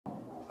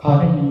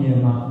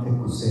කරණීයමත්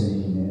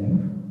කුසලේන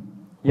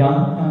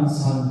යන්තං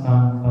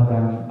සන්තං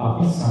පදං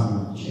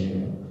අபிසමිච්ඡය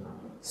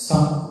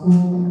සක්ඛු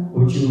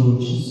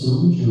උජුච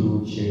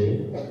සූජුච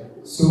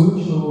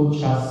සූජෝ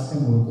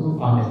චස්ස මුතු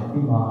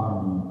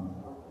අනතිමානි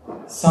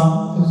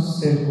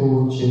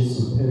සම්තුස්සකෝච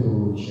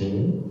සුභරෝච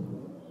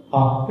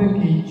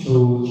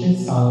අප්පකිච්ඡෝච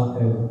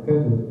සල්තක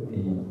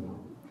දුක්ති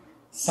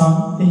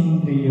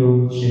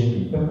සම්තින්ද්‍රියෝච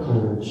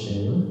විපකෝච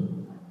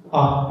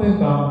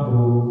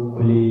අප්පගම්බෝ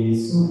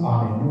කුලේසු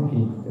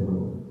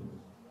අනනුකිතෝ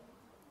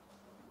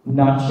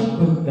නච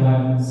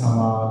බුද්ධං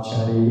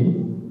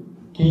සමාචරේ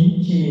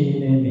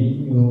කිංචේන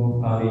විඤ්ඤෝ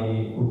පරේ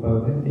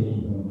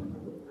උපවතේනු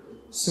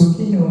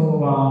සුඛිනෝ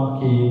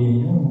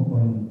වාකේනෝ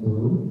හොන්තු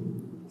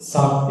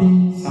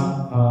සබ්බේ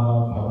සත්තා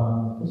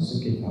භවන්තු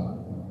සුඛිතා.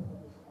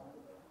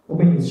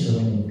 ඔබේ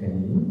ශ්‍රවණය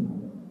කලේ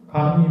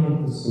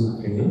කර්මයේ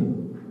සූත්‍රයේ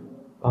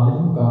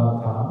පළමු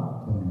ගාථා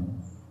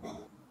 3.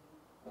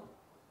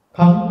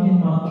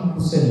 කර්මයේ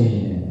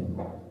කුසලේන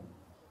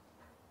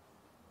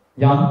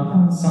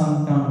යන්තං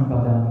සන්තං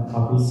පදං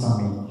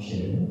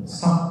අபிසමිච්ඡය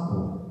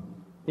සක්ඛෝ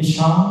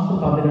ශාන්ත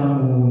පදනම්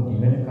වූ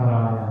නිවන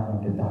කරා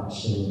යන්නට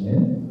දක්ෂ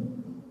වෙන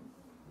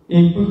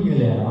ඒ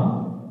පුද්ගලයා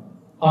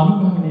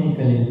අනුගමනය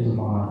කළ යුතු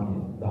මාර්ගය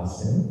දස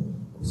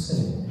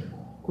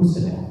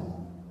කුසලය.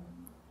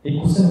 ඒ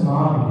කුසල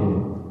මාර්ගයේ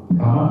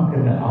ගමන්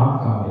කරන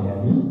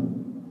ආකාරයයි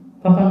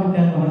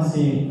තථාගතයන්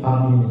වහන්සේ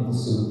කර්මයේ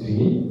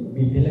සූත්‍රයේ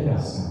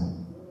විපිලගස්සන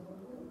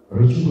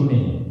ඍජු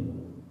ගුණේ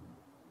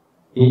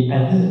ඒ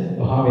ඇද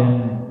භාවයන්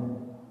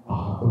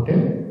පහකට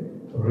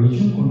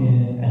ඍජු ගුණය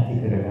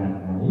ඇති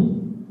කරගන්නයි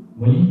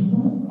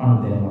මුලින්ම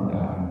අනුදැනව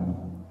ගන්න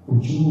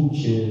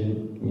උජුච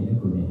කියන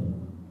ගුණය.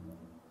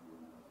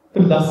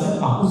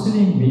 දස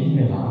අකුසලයෙන් වෙන්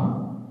වෙලා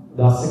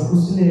දස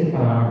කුසලයේ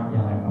කරා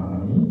යන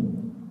ගමනේ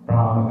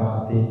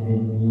ප්‍රාණඝාතයෙන්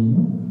වෙන්වීම,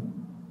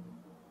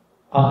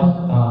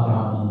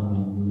 අදත්තාදානයෙන්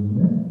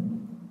වෙන්වීම,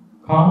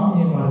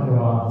 කාමයේ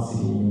වර්ධවා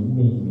සිටීමෙන්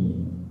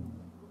වෙන්වීම,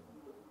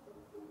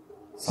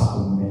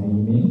 සතුන්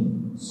මැරීමෙන්,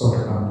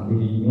 සොරකම්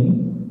කිරීමෙන්,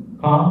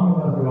 කාමයේ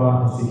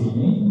වර්ධවා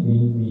සිටීමෙන්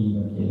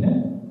වෙන්වීම කියන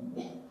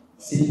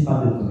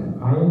සිල්පද තුන,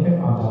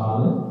 කයට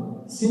අදාළ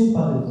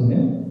සිල්පද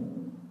තුන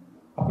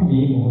අපි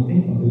මේ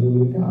මොහොතේ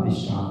හොඳට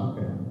අදිෂ්ඨාන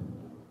කරමු.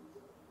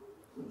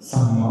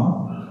 සම්මා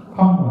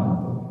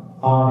කම්මන්ත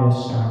ආර්ය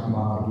ශ්‍රාවක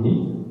මාර්ගයේ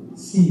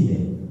සීලය.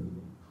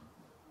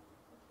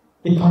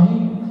 ඒ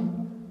කයින්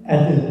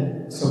ඇද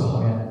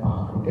ස්වභාවයන්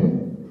පහකට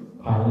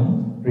කයින්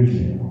ඍජු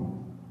වෙනවා.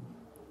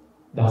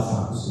 දස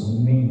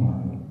අකුසලින්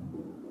වෙන්වන්නේ.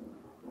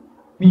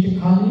 මේක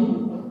කලින්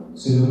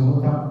සුළු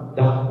මොහොතක්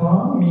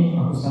දක්වා මේ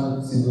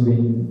අකුසල් සිදු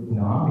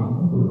වෙන්නා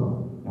වෙන්න පුළුවන්.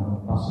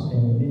 නමුත්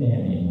පසුතැවෙන්නේ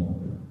නෑ මේ මොහොත.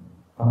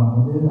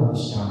 හොඳට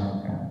අදිෂ්ඨානය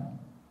කරන්න.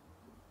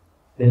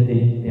 දැන්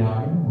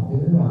තියාගෙන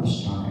හොඳට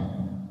අදිෂ්ඨානය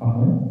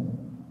කරන්න.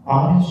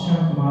 ආර්ය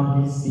ශ්‍රාවක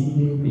මාර්ගයේ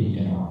සීලේ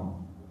පිළිපදිනවා.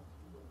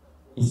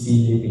 ඒ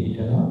සීලේ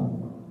පිළිපදලා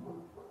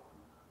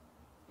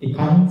ඒ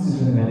කයින්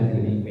සිදුවන වැඩ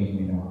පිළිවෙලින් වෙන්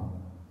වෙනවා.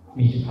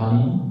 මේක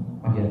කලින්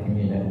මගේ අතින්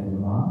මේ වැඩ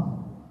වුණා.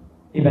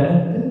 ඒ වැඩ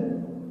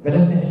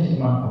හැටියට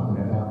මම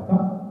අහුරගත්තා.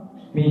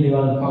 මේ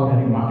දේවල් කවුරු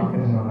හරි මට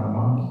කරනවා නම්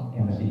මම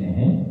කැමති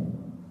නැහැ.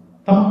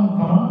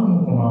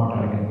 තමන් කොමාවට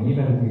අරගෙන මේ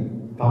වැඩ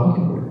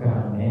තවදුරටත්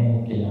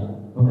කරන්නේ කියලා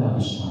හොඳ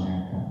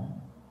අදිෂ්ඨානයක් ගන්න.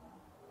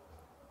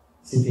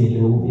 සිතේ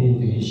ලෝභය,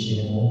 ද්වේෂය,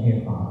 මෝහය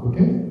පහකට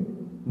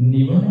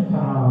නිවන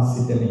කරා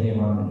සිත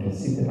මෙහෙවන්නට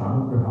සිතට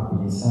අනුග්‍රහ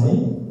පිණිසයි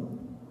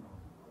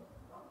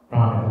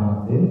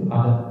ප්‍රාණඝාතය,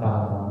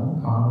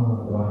 අදත්තාදාන,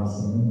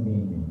 කාමවර්ධවාසයෙන්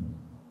වෙන්නේ.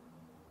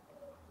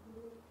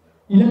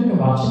 ඊළඟ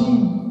වචනේ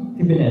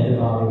තිබෙන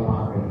ඇදභාවය පහ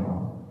කරනවා.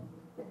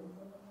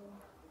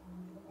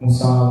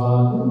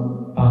 මුසාවාද,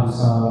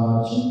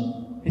 පරුසාවාච,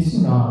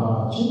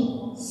 පිසුනාවාච,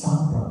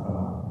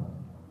 සම්ප්‍රප්පලාප.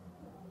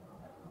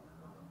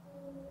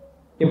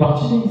 ඒ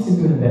වචනේ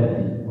සිදුවන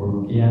වැරදි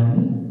බොරු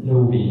කියන්නේ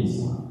ලෝභය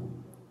නිසා.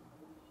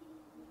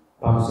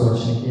 පරුස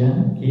වචන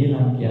කියන්නේ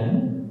කේලම්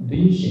කියන්නේ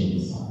ද්වේෂය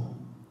නිසා.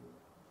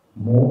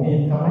 මෝහය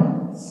තමයි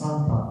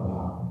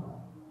සම්ප්‍රප්පලාප.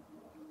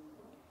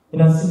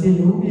 එනම් සිතේ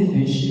ලෝභය,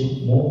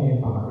 ද්වේෂය, මෝහය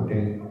පහකට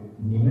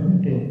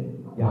නිවනට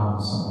යාම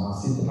සඳහා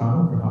සිත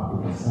අනුග්‍රහ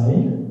පිණිසයි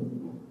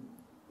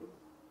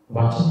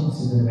වචනේ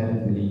සිදුවන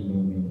වැරදි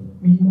වලින්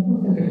මේ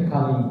මොහොතකට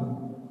කලින්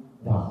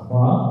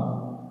දක්වා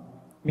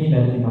මේ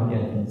වැරදි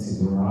මතයන්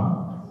සිදුවනවා.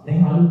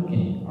 දැන් අලුත්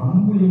කෙනෙක්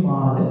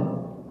අඟුලිමාල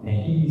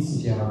නැගී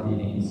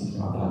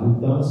සිටිනවා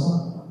අලුත් දවසක්,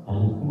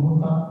 අලුත්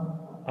මොහොතක්,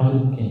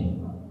 අලුත්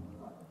කෙනෙක්.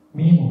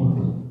 මේ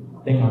මොහොතේ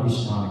දැන්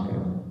අදිෂ්ඨාන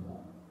කරමු.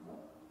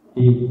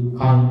 ඒ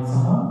කයින්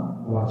සහ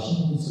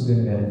වචන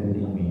සිදුවන වැරදි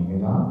වලින් මේ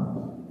වෙලා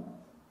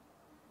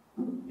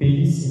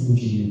පිළිසිදු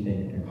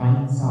ජීවිතයකට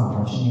කයින් සහ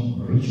වචනෙන්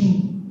ඍජු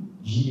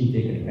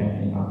ජීවිතයකට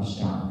පැමිණෙන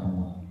අදිෂ්ඨාන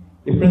කරනවා.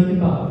 ඒ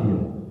ප්‍රතිපදාව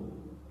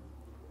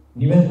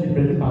නිවැරදි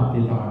ප්‍රතිපදාව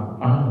තමයි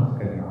අනුමත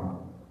කරනවා.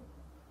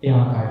 ඒ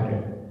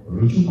ආකාරයට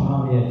ඍජු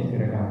භාවය ඇති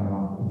කර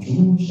ගන්නවා.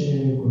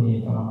 උජුචේ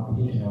ගුණේ තමයි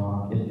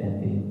පිළිනවා කියන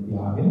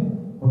තියාගෙන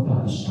හොඳ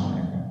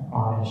අදිෂ්ඨානයක් කරනවා.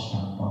 ආර්ය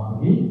ශ්‍රාවක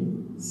මාර්ගයේ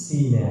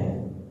සීලයයි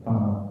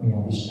තමයි මේ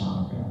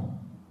අදිෂ්ඨාන කරන්නේ.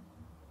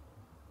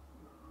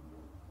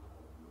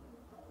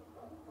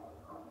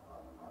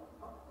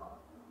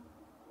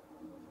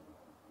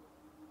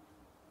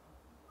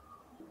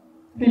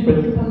 මේ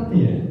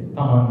ප්‍රතිපත්තිය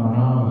තමන්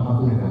මනාව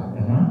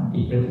හඳුනගත්තා නම්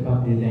ඒ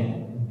ප්‍රතිපත්තිය දැන්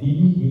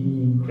දිවි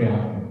දිවියෙන්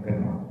ක්‍රියාත්මක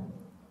කරනවා.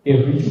 ඒ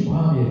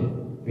ඍජුභාවය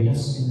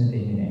වෙනස් වෙන්න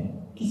දෙන්නේ නැහැ.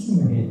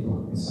 කිසිම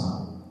හේතුවක්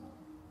නිසා.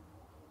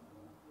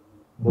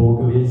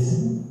 භෝග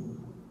වේසන,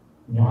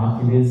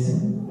 ඥාති වේසන,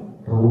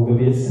 රෝග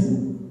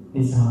වේසන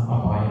නිසා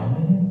අපාය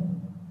යන්නේ.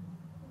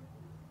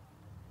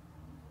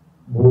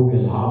 භෝග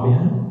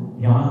ලාභයන්,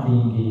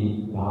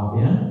 ඥාතිගේ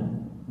ලාභයන්,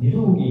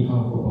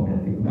 නිරෝගීකම කොහොමද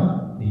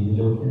තිබුණා දිව්‍ය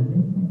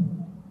ලෝකෙන්නේ.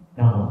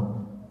 නමුත්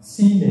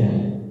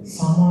සීලයයි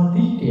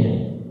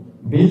සමාධියයි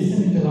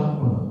වේසනට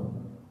ලක්වන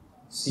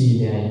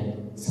සීලයයි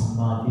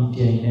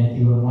සමාධියයි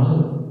නැතිව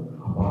මල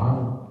අපාය.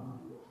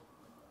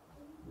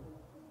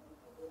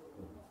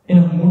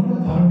 එන මොන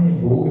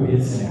ධර්මයේ භෝග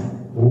වේසනය,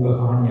 භෝග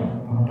ආඥා,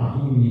 අපට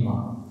අහිමිවීම,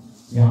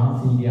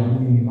 ඥාතිගේ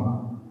අහිමිවීම,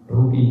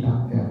 රෝගී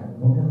තත්ත්වය,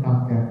 මොන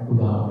තත්ත්වයක්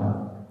උදාවන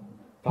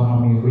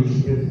තමයි ඍජු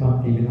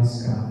ප්‍රතිපත්තිය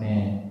වෙනස්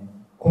කරන්නේ.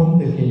 කොන්ද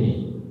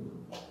කෙලේ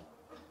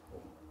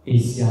ඒ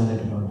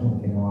සියල්ලටම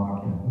මොනවා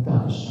කියන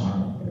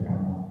උදාහරණ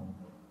කරගන්නවා.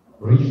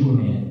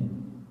 ඍජුනේ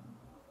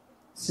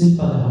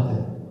සිල්පද හත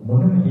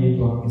මොනම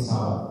හේතුවක්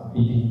නිසා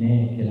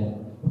පිටින්නේ කියලා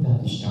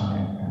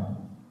උදාහරණ කරනවා.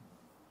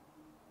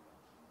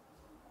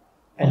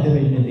 ඇද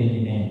වෙන්න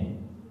දෙන්නේ නැහැ.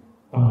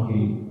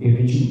 තමගේ ඒ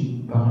ඍජු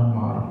ගමන්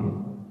මාර්ගය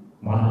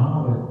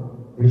මනාව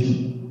ඍජු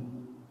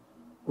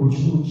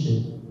උජුච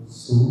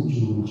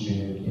සූජුච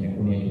කියන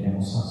ගුණයෙන් දැන්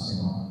උසස්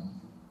වෙනවා.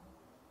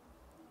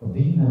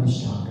 ඔබේ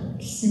අධිෂ්ඨාන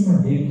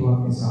කිසිම හේතුවක්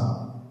නිසා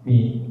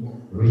මේ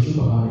ඍජු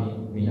භාවය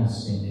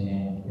විනාශ වෙන්නේ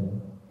නැහැ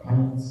කියලා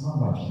කයින්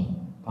සමාජයෙන්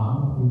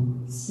ආපු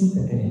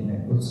සිතට එන්න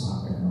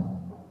උත්සාහ කරනවා.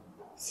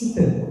 සිත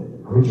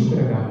ඍජු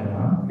කරගන්න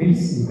නම්,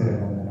 පිරිසිදු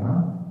කරගන්න නම්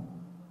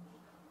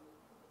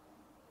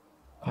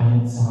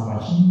කයින්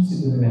සමාජයෙන්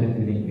සිදුවන වැඩ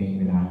පිළිවෙලින් වෙන්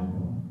වෙලා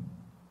ඉන්නවා.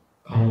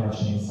 කය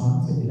වචනේ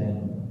සංසිඳිලා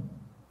ඉන්නවා.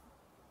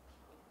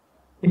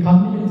 ඒ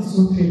කම්මිත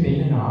සූත්‍රයේ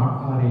පෙන්නන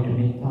ආකාරයට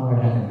මෙත්තාව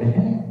වඩන්න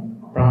බැහැ.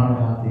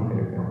 ප්‍රාණඝාතය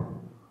කර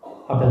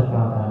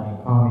අදත්තාදානයේ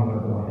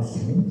කාමීවරව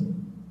හැසිරෙමින්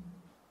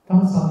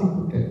තම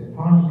සතිකුට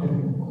හානි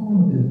කරමින්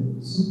කොහොමද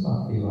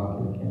සුපත් වේවා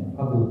කියලා කියන්නේ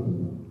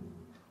පදෝතිය.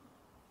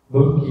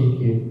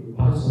 බොක්කීකේ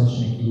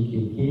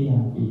පරිසවශනකීකේ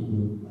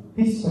කේනාකීකේ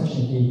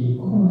පිස්වශනකීකේ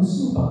කොහොමද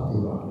සුපත්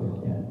වේවා කියලා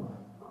කියන්නේ.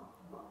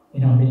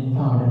 එනම්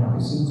මෙත්තාවට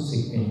අපි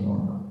සුදුසුෙක් වෙන්න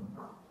ඕන.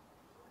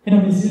 එනම්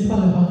මේ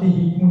සිල්පද හතේ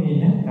හික්මුනේ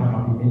නැත්නම්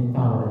අපි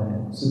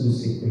මෙත්තාවට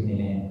සුදුසුෙක් වෙන්නේ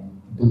නැහැ.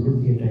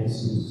 දුකටයි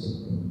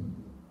සුදුසුෙක් වෙන්නේ.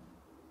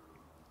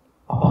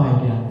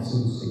 අපායට යන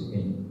සුදුසුෙක්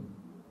වෙන්නේ.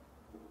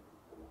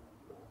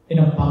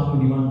 එනම් පළමු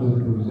නිවන්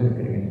දොරටු විතර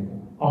කරගෙන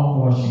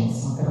අවම වශයෙන්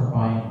සතර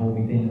පායෙන් හෝ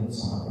මිදෙන්න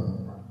උත්සාහ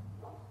කරනවා.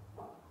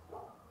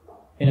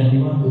 එනම්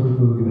නිවන්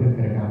දොරටු විතර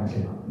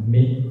කරගන්න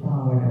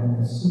මෙත්තාව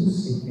වඩන්න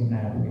සුදුසුෙක් වෙන්න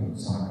අපි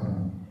උත්සාහ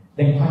කරනවා.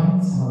 දැන්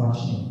කයින් සහ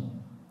වචනේ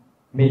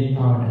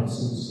මෙත්තාවට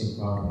සුදුසුෙක්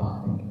බවට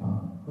පත් වෙනවා.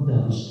 හොඳ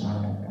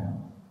අධිෂ්ඨානයක් ගන්න.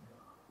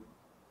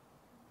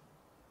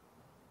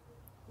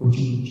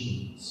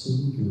 උචිචි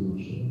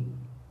සුජුචි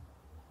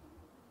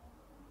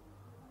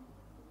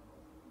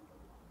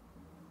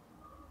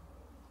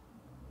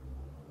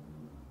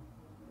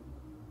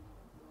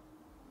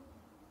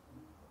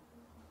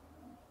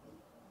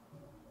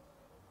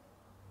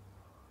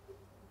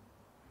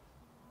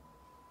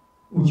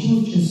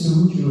Ujuce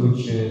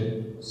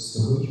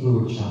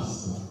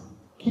sujuceastă,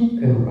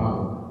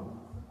 kikkaruvava,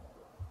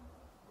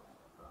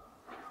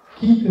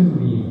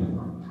 kikkaruvīva.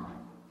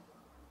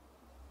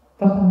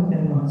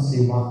 තථාගතයන්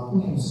වහන්සේ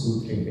වක්කුන්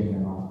සූත්‍රයේ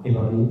පෙන්නනවා. ඒ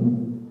වගේම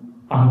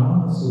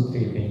අනුමාන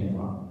සූත්‍රයේ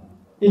පෙන්නනවා.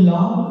 ඒ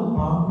ලාමක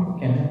පාපික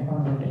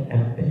කැමැත්තන්ට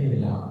ඇබ්බැහි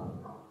වෙලා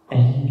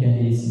ඇහි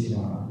කැඩී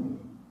සිටිනවා.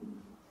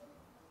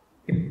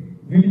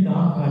 විවිධ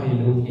ආකාරයේ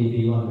ලෝකයේ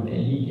දේවල් වලට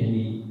ඇලි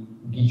කැඩී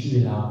ගිජු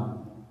වෙලා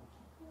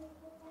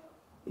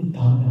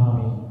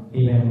තණ්හාවෙන්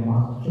ඒවෙන්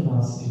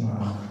මාත්‍රලා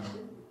සිටිනවා.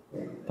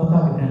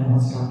 තථාගතයන්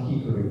වහන්සේ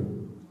කීකරුවේ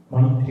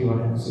මෛත්‍රී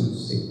වඩන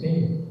සුදුසුෙක්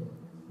නෙවෙයි.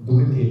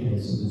 දුරිතයට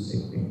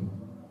සුදුසුෙක් නෙවෙයි.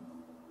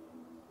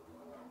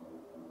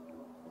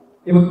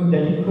 ඒ වගේම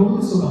දැඩි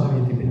ක්‍රෝධ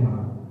ස්වභාවය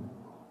තිබෙනවා.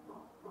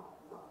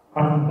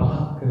 අනුන්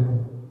පහත් කර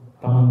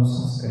තමන්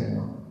උසස්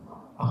කරනවා.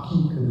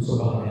 අකීකරු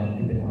ස්වභාවයක්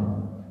තිබෙනවා.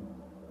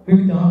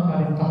 විවිධ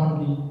ආකාරයෙන්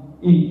තමන්ගේ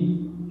ඒ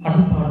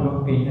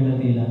අනුපාඩුවක් පෙන්නලා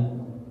දීලා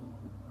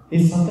ඒ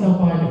සතර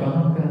පායට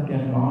ගමන් කරන්න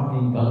යන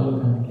මාර්ගයෙන් ගලව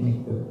ගන්න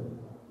කෙනෙක්ව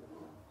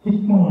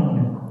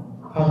හික්මවන්න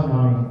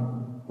කරුණාවෙන්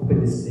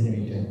උපදෙස් දෙන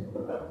විට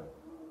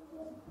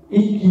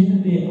ඒ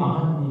කියන දේ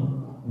අහන්නේ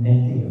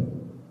නැතිව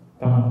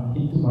තමන්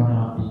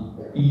හිතුමනාපි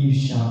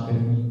ඊර්ෂ්‍යා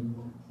කරමින්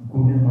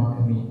ගුණ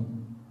මකමින්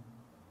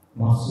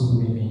මාසුරු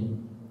වෙමින්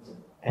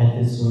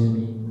ඇද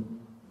සොයමින්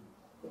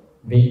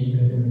වෙන්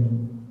කරමින්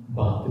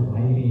බාධ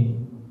වෛරී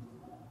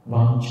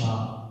වංචා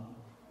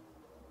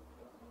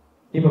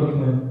ඒ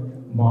වගේම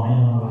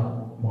මායාව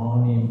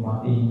මානෙ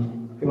මතේ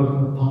ඒ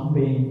වගේම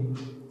තම්බේ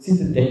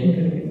සිත දැඩි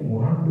කරගෙන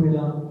මොරණ්ඩු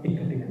වෙලා එක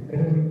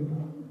කරමින්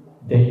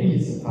දැඩි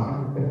ලෙස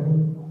කාර්ය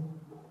කරමින්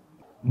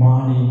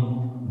මානෙ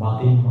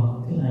මතේ මත්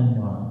වෙලා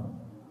ඉන්නවා.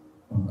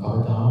 මම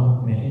කවදාවත්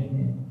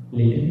මැරෙන්නේ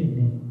ලෙඩ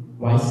වෙන්නේ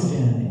වයසට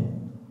යන්නේ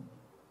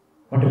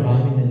මට බය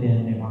වෙන්න දෙයක්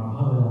නෑ. මම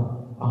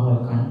අහවල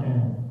කන්ට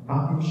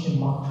ආපි විශ්ේ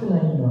මක්කලා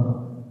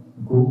ඉන්නවා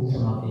ගෝත්‍ර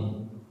මතේ,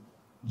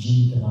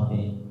 ජීවිත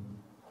මතේ,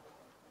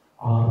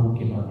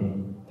 ආරෝග්‍ය මතේ,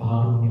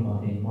 තාරුණ්‍ය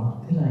මතේ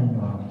මක්කලා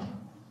ඉන්නවා.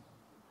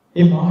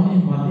 ඒ මානෙ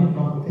මතේ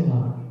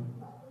මක්කලා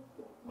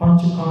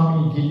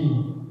පංචකාමී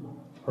ගිලි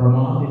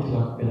ප්‍රමාදයට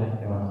ලක් වෙලා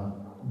ඉන්නවා.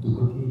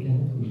 දුකේ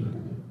කැමති.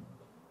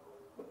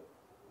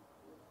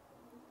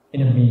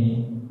 එන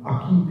මේ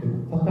අකීකරු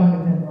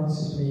තථාගතයන්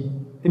වහන්සේ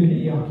තිබෙන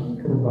ඒ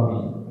අකීකරු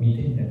භාවයේ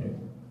මිදෙන්නට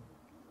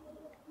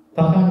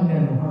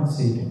තථාගතයන්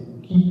වහන්සේට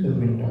කීකරු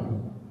වෙන්න අපි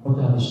හොඳ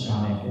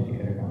අධිෂ්ඨානයක් ඇති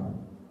කරගන්න.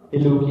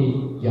 ඒ ලෝකේ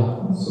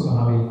යථා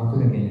ස්වභාවයේ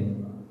මතුවෙන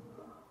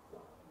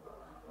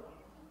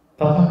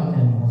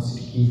තථාගතයන්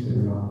වහන්සේ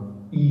කීකරුවා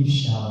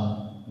ඊර්ෂ්‍යා,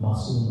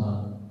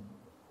 මසුමා,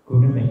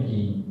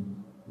 ගුණමැකී,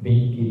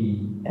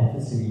 වෙන්කිරි,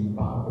 ඇතසවීම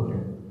පහකොට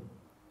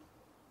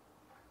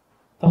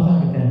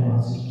තථාගතයන්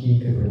වහන්සේ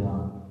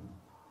කීකරුවා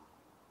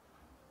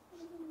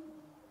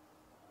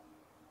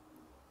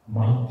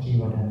මෛත්‍රී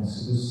වඩන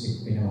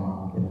සුදුසෙක්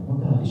වෙනවා කියලා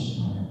හොඳ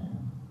අධිෂ්ඨානයක්.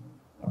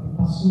 අපි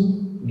පසු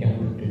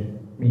ගැඹුරට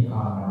මේ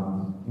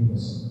කාරණාව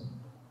විමසමු.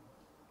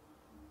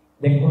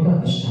 දැන් හොඳ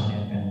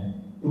අධිෂ්ඨානයක් ගන්න.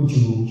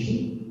 උජුච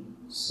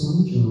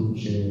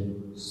සුජුච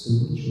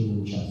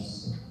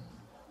සුජුචස්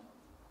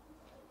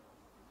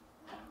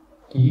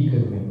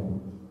කීකරු වෙනවා.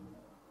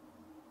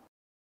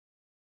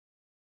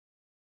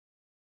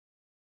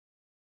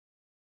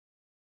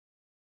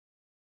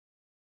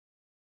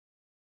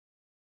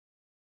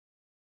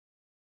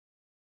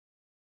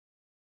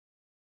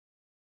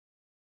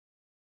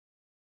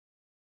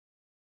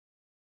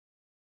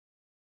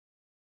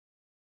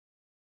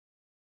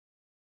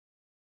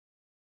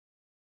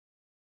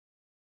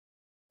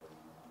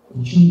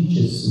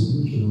 Juce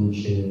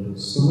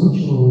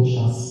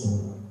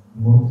sujuchas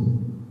mutu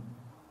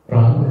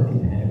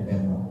ප්‍රාණගති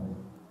හැරෙනවා.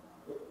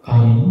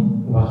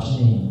 කයින්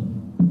වචනේ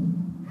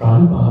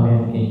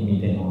ප්‍රාණභාවයෙන්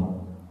මිදෙනවා.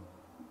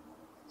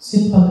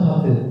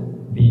 සිල්පදහත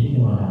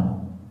බිඳිනවා නම්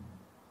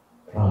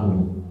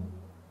ප්‍රාණුයි.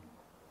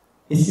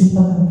 ඒ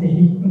සිල්පදහත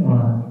හික්මනවා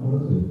නම්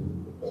මුරුතුයි.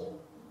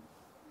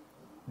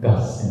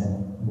 ගස්සන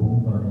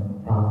බුම්බන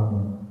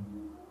ප්‍රාණ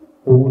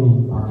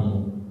ඕනි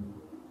පණි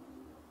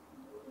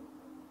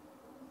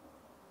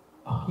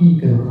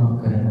අකීකරුකම්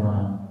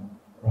කරනවා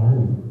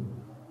රාලි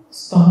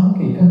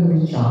ස්ථානික එකඟ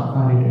වෙච්ච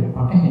ආකාරයට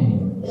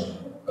පටහැනිව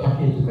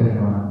කටයුතු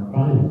කරනවා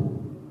රාලි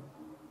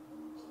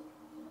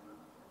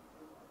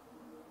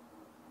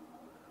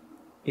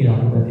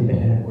ඊළඟට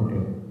බැහැරකොට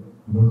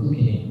මෘදු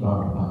කෙනෙක්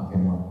බවට පත්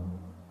වෙනවා.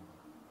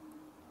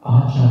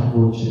 ආචාර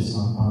ගෝචර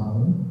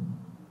සම්පන්නව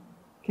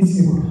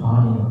කිසිවෙකුට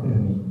හානි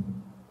නොකරමින්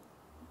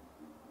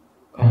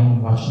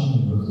කයින්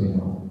වචනින් මෘදු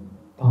වෙනවා.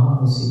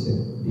 තාම සිත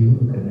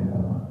දියුණු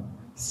කරනවා.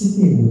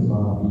 සිතේ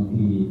මුදවා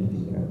විපිරී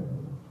ඇති කරගන්න.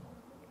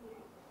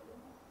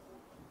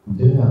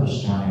 දෙවන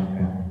අධිෂ්ඨානයක්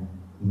ගන්න.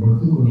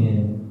 මෘදු ගුණය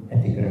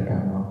ඇති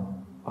කරගන්නවා.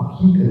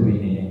 අකීකරු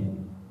වෙන්නේ නැහැ.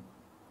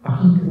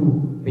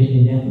 අකීකරු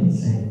වෙන්නේ නැති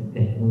නිසා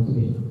දැන් මෘදු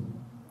වෙනවා.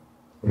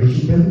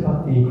 ඍෂි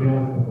ප්‍රතිපත්තිය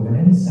ක්‍රියාත්මක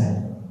වෙන නිසා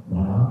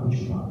මනා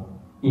පුච්චා.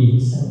 ඒ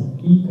නිසා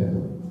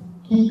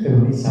කීකරු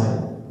නිසා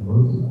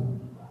මෘදු.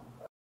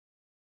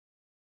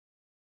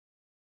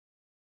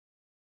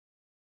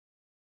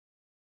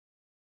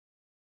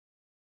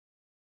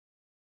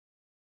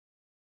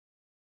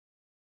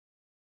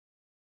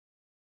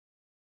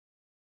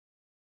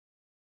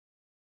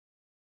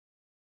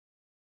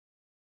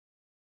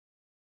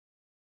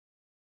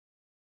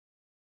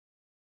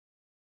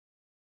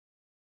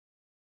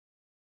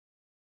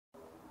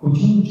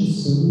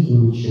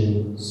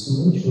 Ujuce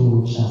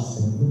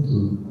sujuchas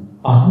mutu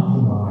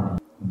antimani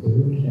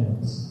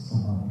dörrent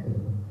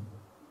samakar.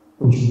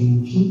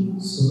 Ujuce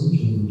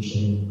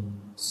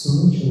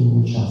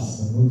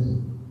sujuchas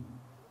mutu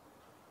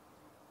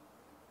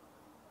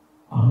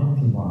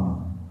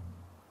antimani.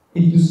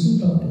 Itu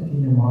sudah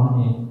tidak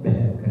mani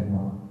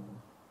berkerana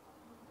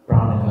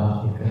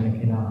pranagati kerana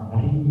kena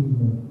hari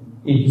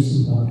itu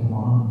sudah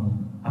mani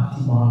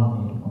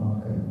antimani kerana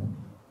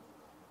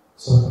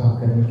සෝකා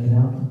කරන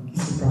කෙනා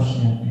කිසි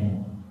ප්‍රශ්නයක්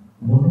නැහැ.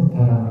 මොන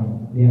තරමේ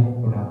දෙයක්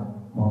වුණත්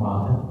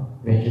මොනවාද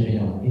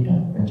වැජබෙනවා ඊට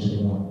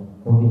වැජබෙනවා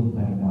පොඩි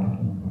පරිණාමයක්.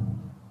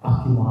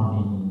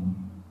 අතිමානී.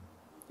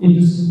 ඒ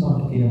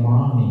දුස්සතාවට කියන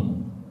මාන්නේ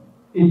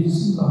ඒ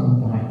දුස්සතාවෙන්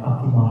තමයි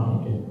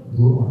අතිමානීට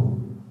දුවන්නේ.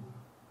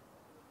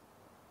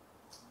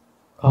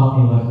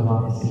 කාමයේ වර්ධවා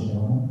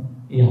ඇසිරෙනවා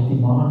ඒ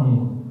අතිමානී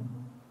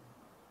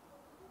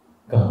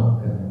ගමන්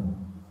කරනවා.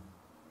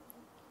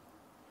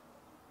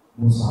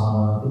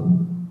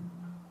 මුසාවාදේ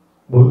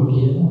බොරු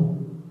කියලා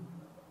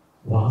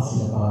වාසි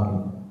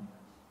ලබාගෙන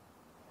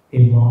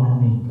ඒ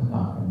මානෙන්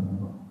කතා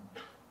කරනවා.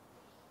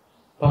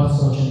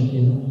 පරිසවචන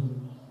කියලා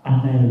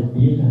අන්නයි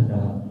බිය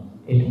ගන්නවා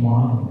ඒක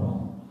මානෙනවා.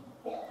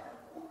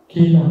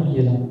 කියලා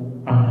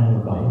අන්නයි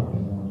බය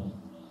කරනවා.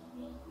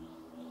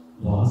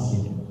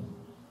 වාසියට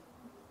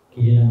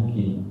කියලා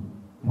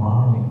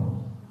මානෙනවා.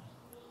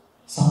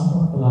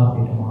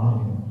 සම්ප්‍රප්ලාපයට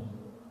මානෙනවා.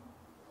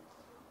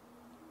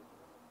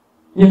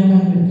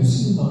 යන්නේ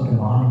දුසිතවට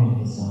මානෙන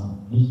නිසා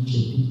නිච්ච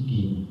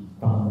පිටි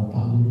ප්‍රාණ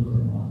තල්ලු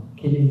කරනවා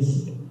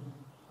කෙලෙසට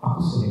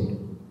අකුසලයට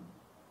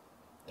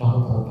තව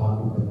තව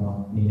තල්ලු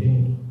කරනවා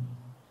නිරේට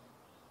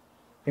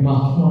එම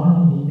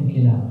අතිමානී ඉන්න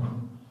කෙනා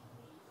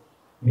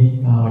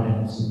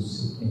මෙත්තාවට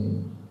සුදුසු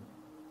නෙවෙයි.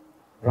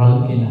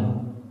 රළු කෙනා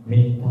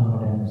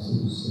මෙත්තාවට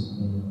සුදුසු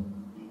නෙවෙයි.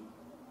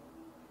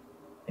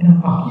 එනම්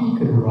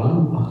අකීකරු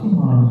රළු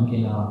අතිමානී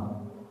කෙනා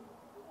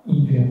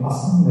ඉන්ද්‍රිය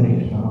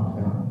අසංවරයට කරා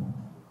කරන්නේ.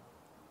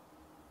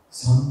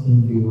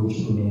 සම්පින්ද්‍රියෝ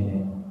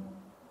චුනේ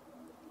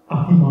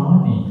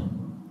අතිමානී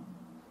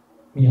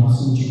මේ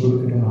අසුචි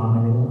ගොඩකට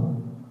මාන වෙලා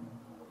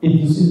ඒ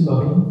දුසිල්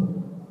බවෙන්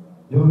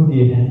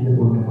ලෝකයේ නැන්ද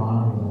ගොඩ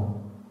මාන වෙලා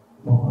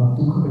මොහොත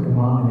දුකකට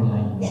මාන වෙලා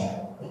ඉන්නේ.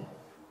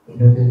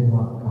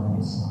 නොදැනුවත් කම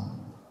නිසා.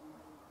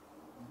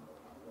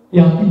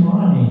 ඒ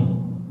අතිමානී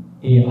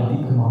ඒ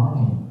අධික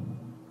මානී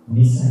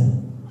නිසයි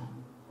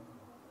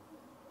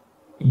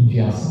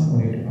ඉන්ද්‍රිය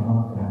අසංවරයට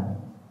කරා කරන්නේ.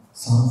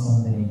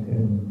 සංසන්දනය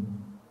කරමින්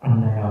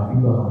අන්නය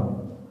අභිභවය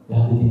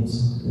යදින්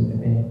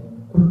සුතුනේ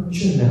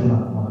කොච්චර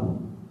දරුණක් නැද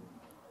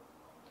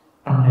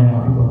අන්නය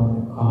අභිභවන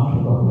කාර්ය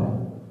බහුලයි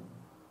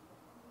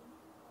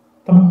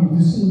තමයි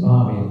දුසුල්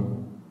භාවයේ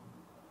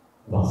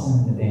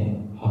වසන්ත දැන්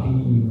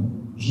හරියම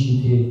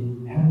ජීවිතේ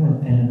හැම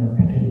තැනම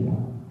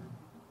පැටලිලා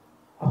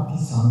අති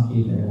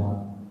සංකීර්ණලා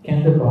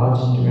කැඳ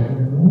වාජින්ට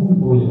වැටෙන නූල්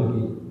බෝල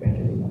වගේ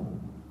පැටලිලා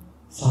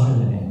සරල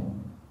නැහැ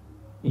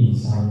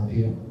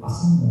ඉන්සයිඩ්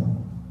අසංවරයි.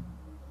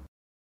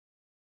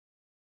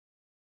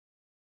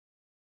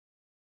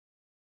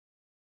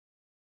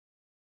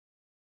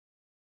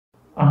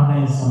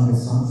 අන්නය සංග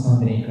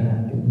සංසන්දනය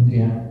කරන්න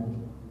ඉන්ද්‍රියන්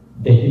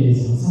දෙකේ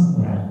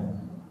සංසන්දනය.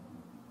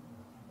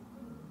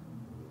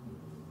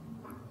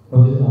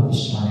 මොදෙල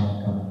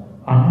අවිශ්වාසයක්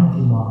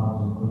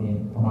අනන්තිමානී ගුණය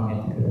තමයි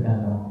ඇති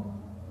කරගන්නවා.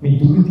 මේ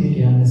දුරිතයට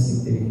යන්න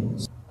සිද්ධ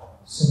වෙන්නේ.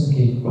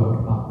 සුමකේ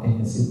බවට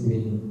පත් සිද්ධ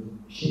වෙන්නේ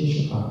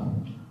ශේෂ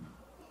කර්මය.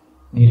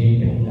 නිරේ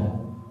බැහැලා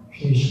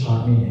ශේෂ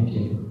කර්මය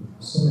හැටියට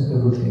සුමක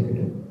දුටේකට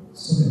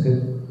සුමක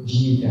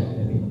ජීවිතයක්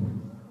ලැබෙනවා.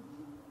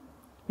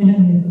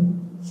 එනම්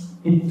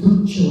ඒ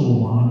තුච්ච වූ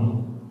මානෙ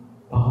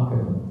පහ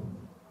කරනවා.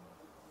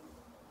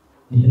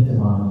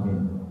 නිහතමානී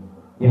වෙන්න.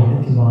 ඒ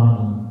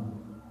අනතිමානී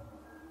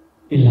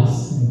ඒ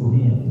ලස්සන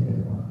ගුණය ඇති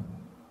කරනවා.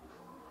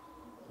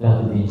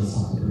 ලදදී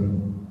සතුට වෙන්න.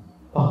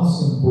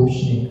 පහසුවෙන්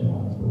පෝෂණය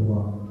කරන්න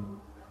පුළුවන්.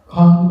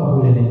 කාන්ත බහුල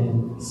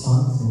නැති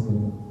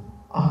සංසන්දන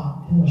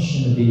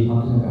අත්‍යවශ්‍යම දේ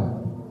හඳුනගන්න.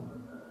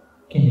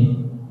 කෙනෙක්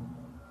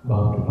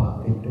බවට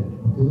පත් වෙන්න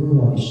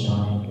මුදුන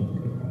අධිෂ්ඨානයක් ඇති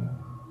කරගන්න.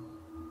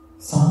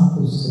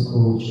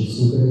 සන්තුෂ්ඨකෝච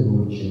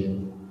සුබරෝච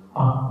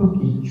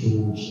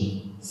අපකිච්චෝච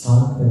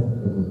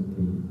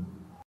සාකරපති.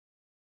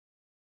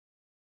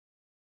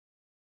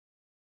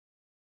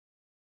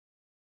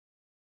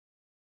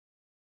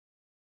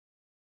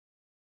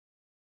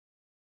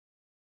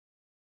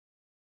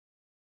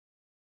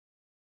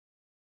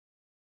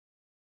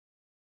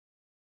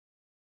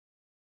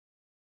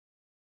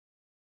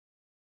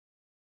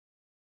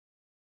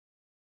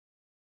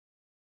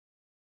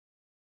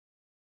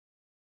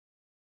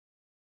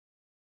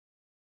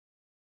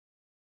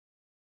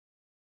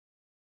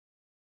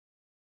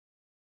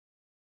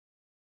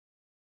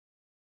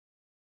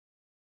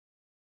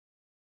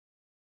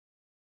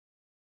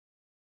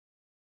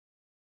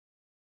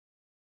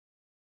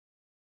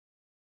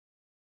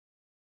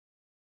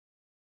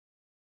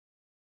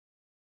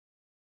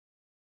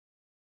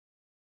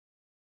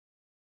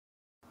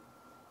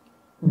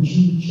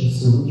 Ujice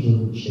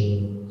sujuce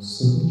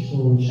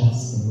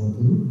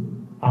sujucastenudu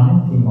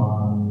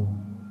anatimani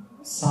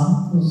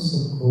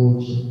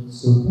santusukoce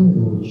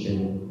superoce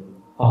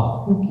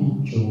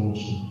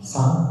apukicoce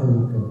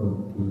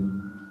santarikavati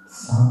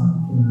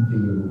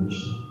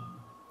santindriyoce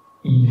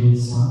ඉන්ද්‍රිය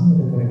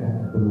සංවර කරගන්න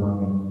පුළුවන්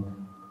වෙන්නේ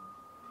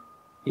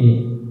ඒ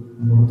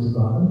මුතු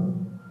බව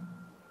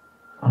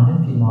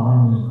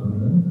අනතිමානී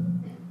ගුණය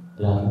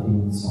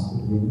ළඟදී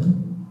සතුට වෙන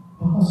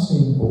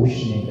පහසුවෙන්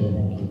පෝෂණය කළ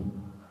හැකි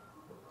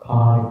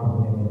කාර්ය බහුල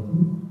නැති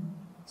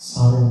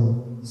සරල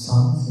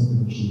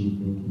සංසිඳන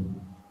ජීවිතයකින්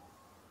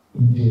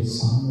ඉන්ද්‍රිය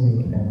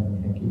සංවරයට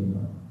පැමිණෙන හැකි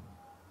වෙනවා.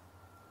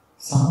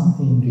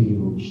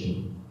 සම්පින්ද්‍රියෝච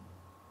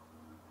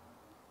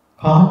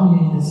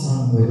කායේන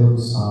සංවරෝ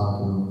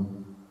සාදු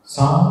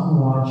සාදු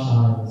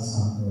වාචාය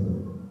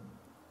සංවරෝ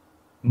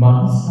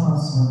මනසා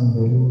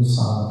සංවරෝ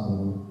සාදු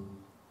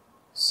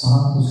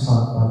සාදු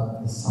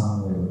සත්පත්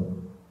සංවරෝ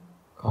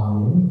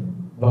කාය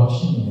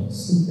වචනය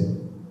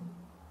සිත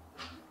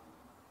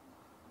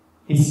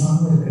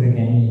ඉස්සංවර කර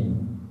ගැනීම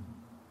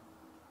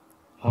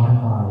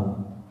හරහායි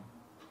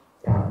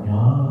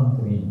ප්‍රඥාවන්ත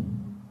වෙන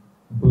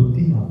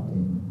බුද්ධිමත්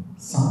වෙන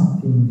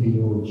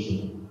සම්පින්ද්‍රියෝච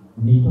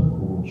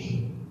නිපකෝච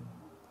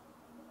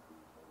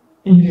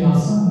ඉන්ද්‍රිය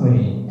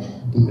අසංවරේ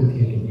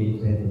දුකතියට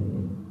හේතු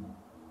වෙන්නේ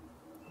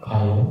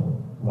කාය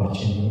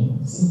වචනේ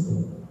සිත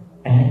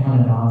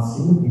ඇහැකන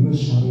නාසය දිව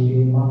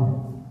ශරීරයේ මන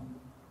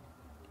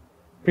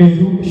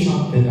ප්‍රේරූප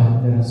ශබ්ද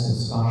ගන්ධ රස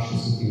ස්පර්ශ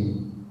සිතේ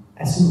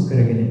අසුර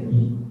කරගෙන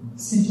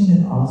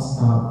සිටින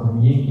අවස්ථාවක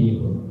මිය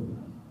ගියොත්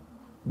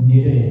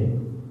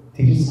නිරය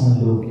තිරිසන්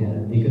ලෝකය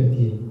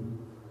දෙගතිය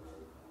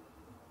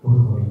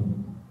උරුමයි.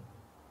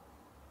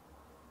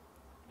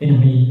 එන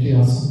මේ ඉන්ද්‍රිය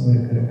අසංවර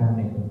කරගන්න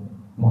එක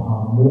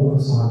මහා මෝහ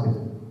සාගත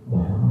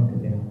භයානක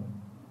දෙයක්.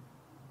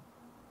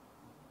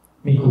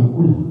 මේක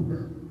උකුලක්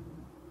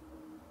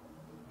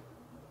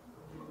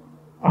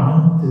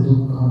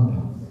කන්ද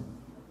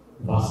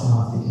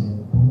වසනා සිටින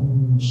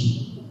පුංචි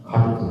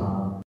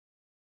කඩතුරා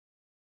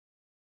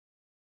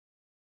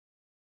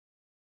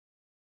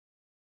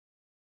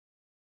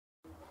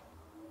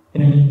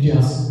එනම් ඉන්ද්‍රිය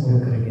අසංවර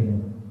කරගෙන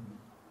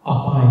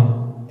අපාය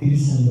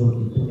තිරිසන්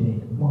ලෝකෙ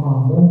ඉපදෙන මහා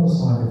මෝහ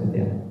සාගත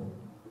දෙයක්.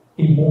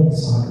 ඒ මෝහ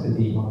සාගත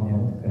දේ මම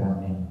නැවත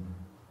කරන්නේ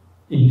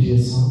ඉන්ද්‍රිය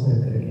සංවර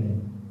කරගෙන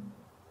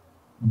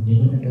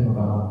නිවනටම ගමන්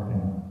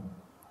කරනවා.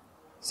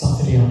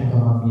 සතර යන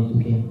ගමන් මේ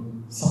දුකෙන්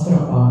සතර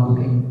පා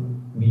දුකෙන්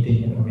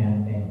මිදෙන්න ක්‍රමයක්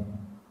නැහැ.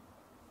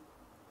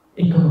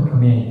 එකම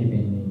ක්‍රමයයි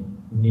තිබෙන්නේ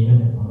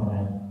නිවන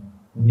පමණයි.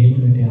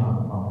 නිවනට යාම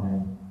පමණයි.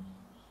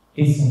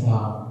 ඒ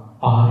සඳහා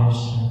ආර්ය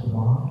අෂ්ටාංග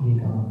මාර්ගයේ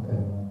ගමන්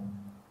කරනවා.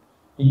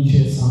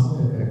 ඉන්ද්‍රිය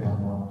සංවර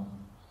කරගන්නවා.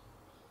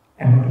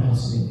 එමට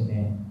හසු වෙන්නේ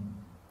නැහැ.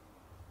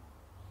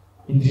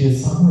 ඉන්ද්‍රිය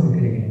සංවර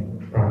කරගෙන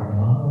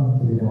ප්‍රඥාවන්ත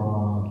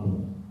වෙනවා කියන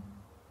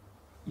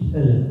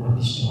ඉහළ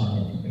අධිෂ්ඨානය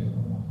ඇති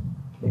කරගන්නවා.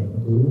 දැන්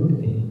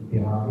දුරට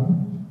තියාගෙන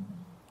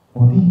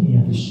හොඳින් මේ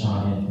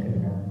අධිෂ්ඨානය ඇති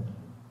කරගන්න.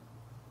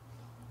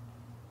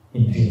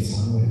 ඉන්ද්‍රිය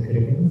සංවර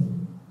කරගෙන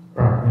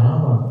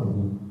ප්‍රඥාවන්ත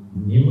වී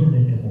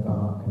නිවනටම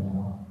ගමන්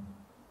කරනවා.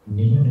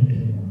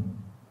 නිවනටම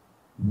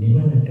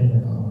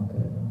ගමන්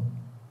කරනවා.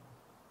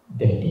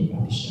 දැටි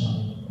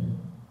අධිෂ්ඨානය.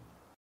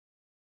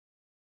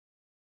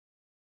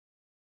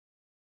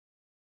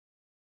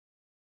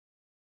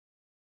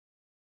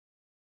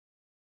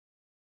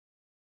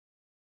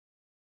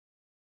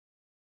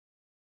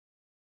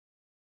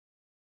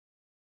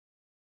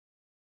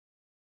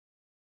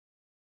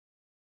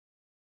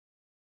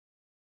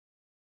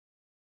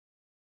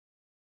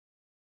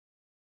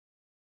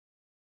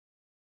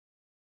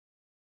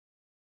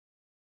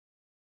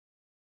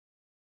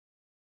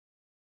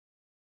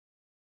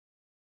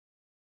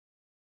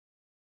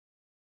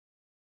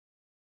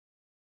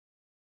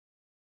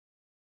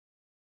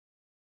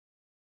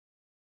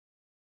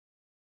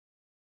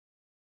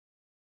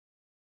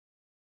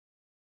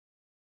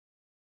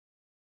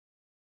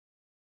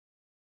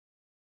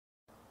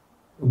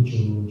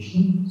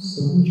 Ujuju,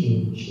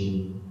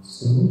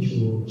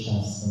 sujuju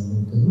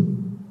casamudu,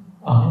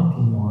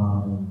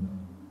 antimani,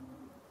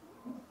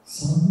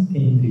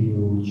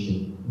 santendriyoju,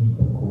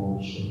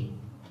 nipakoju,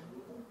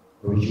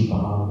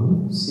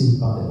 rujubalu,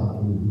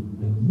 silpadapati,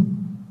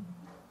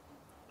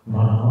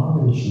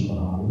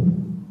 manarujubalu,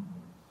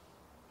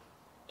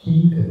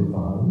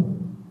 kikarubalu,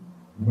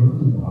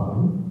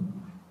 mrudubalu,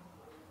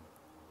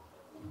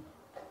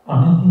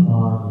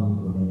 antimani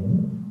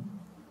gune,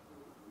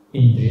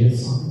 ඉන්ද්‍රිය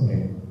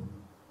සංවරය.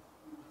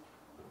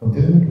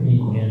 උදේට මේ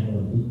ගුණයන්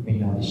වලදී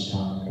මේ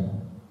අධිෂ්ඨාන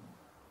කරනවා.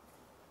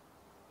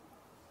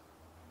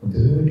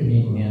 උදේට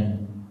මේ ගුණයන්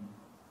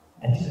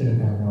ඇති කර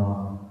ගන්නවා.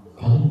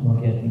 කලින්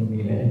මගේ අතින්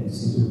මේ වැඩි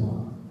සිදුවා.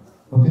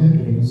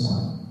 උදේට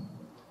විමසන.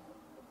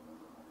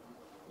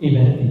 ඒ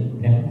වැඩි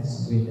නැවත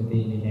සිදු වෙන්න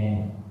දෙන්නේ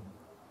නැහැ.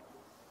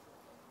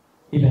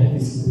 ඒ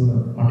වැඩි සිදුවන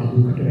මට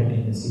දුකට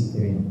වැටෙන්න සිද්ධ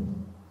වෙනවා.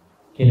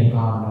 කියන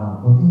කාරණා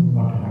හොඳින්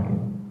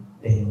වටහාගෙන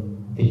දැන්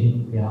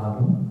දෙහිත්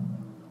යාගෙන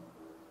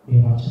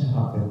මේ වචන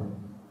හතර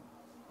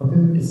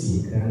හොඳට සිහි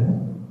කරලා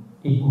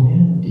ඒ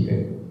ගුණයන් ටික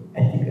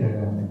ඇති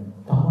කරගන්න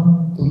තමන්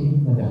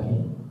තුලින්ම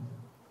දකින්න.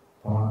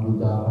 තමන්ගේ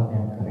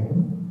උදාහරණයක්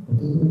කරගෙන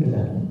හොඳට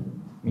දකින්න.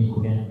 මේ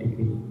ගුණයන් ටික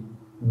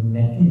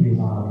නැති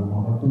වෙලාවෙ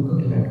මම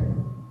දුකට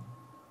වැටෙනවා.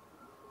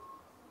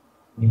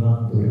 නිවන්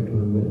දොරට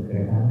උල්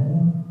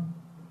කරගන්න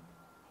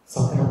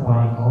සතර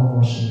පාය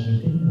කවමෝෂන්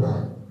මෙතන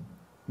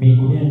මේ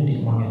ගුණයන් ටික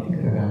මම ඇති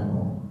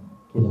කරගන්නවා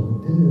කියලා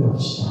මුදල්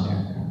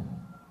අධිෂ්ඨානයක් කරනවා.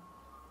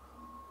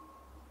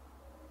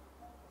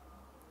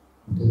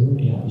 මුදල්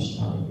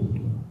අධිෂ්ඨානයක්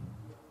කරනවා.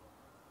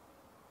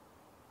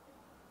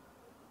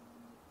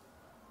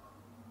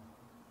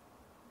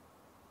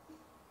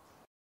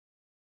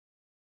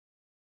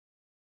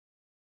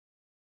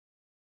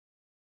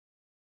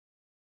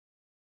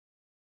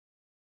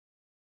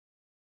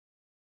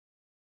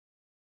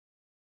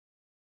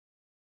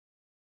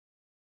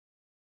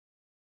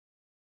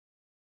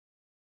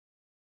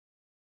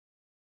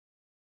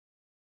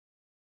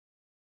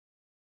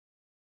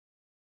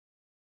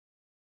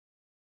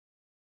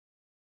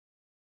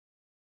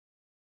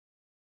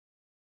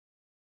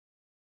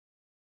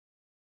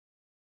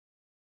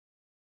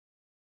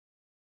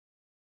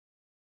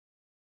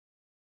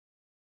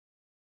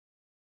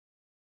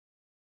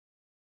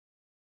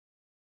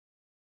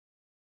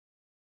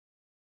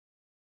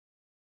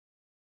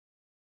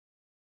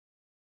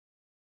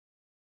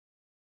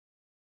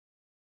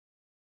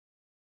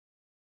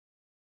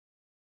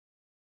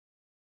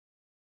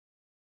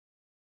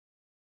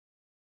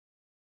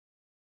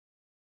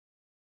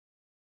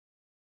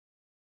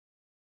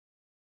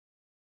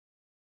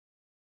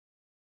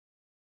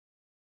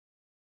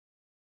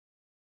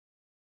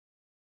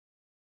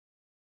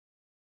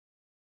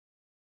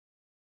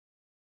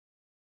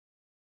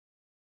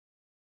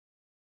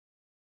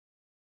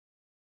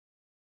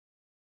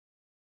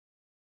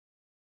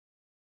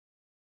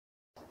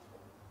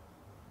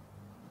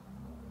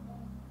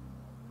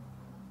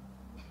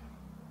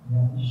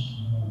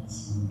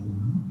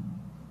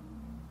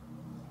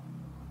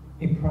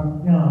 ඒ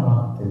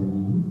ප්‍රඥාවත්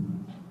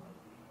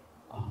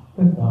අප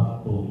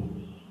අපදාපෝ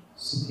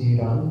සිතේ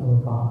රාගව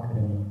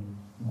පාකරන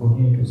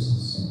ගොඩේට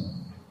සුසන.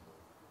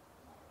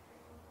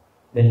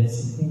 දැන්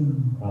සිතින්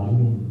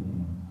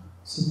පරිවෙන්නේ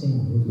සිතින්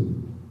බුදු.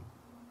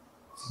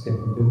 සිත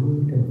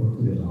බුදුට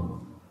බුදු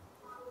වෙලා.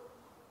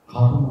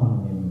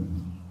 කර්මන්නේ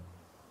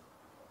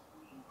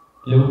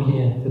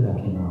ලෝකයේ ඇත්ත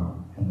දකිනවා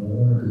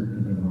හැමෝම දුක්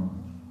විඳිනවා.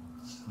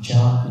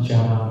 ජාති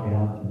ජරා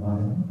ව්‍යාධි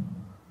මරණ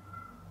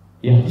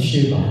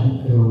යතිශය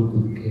භයංකර වූ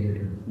දුක්ඛයට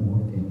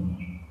මුහුණ දෙනවා.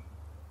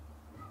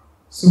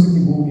 සුගති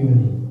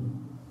භූමියවල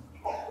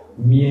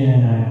මිය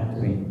යන අය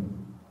අතරින්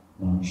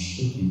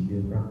මනුෂ්‍ය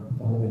දිව්‍ය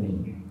බ්‍රහ්මතාවලින්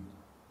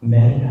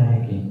මැරෙන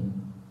අයගෙන්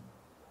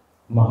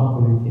මහ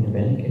පොළොවේ තියෙන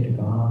වැලිකඩ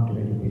ගානට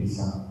වැඩි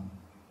පිරිසක්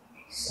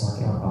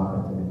සතර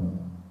අපාගත වෙනවා.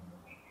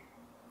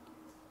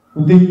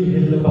 උදේ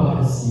හෙළ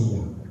පහර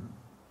 100ක්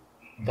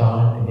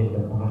දානට හෙළ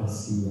පහර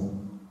 100ක්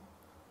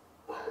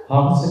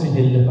හවසට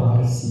හෙළ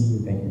පහර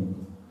 100 බැගින්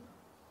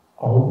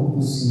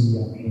අවුරුදු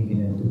 100ක්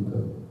විඳින දුක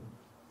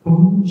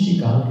පුංචි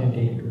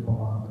ගල්කැටයකට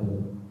උපමා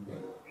කළොත්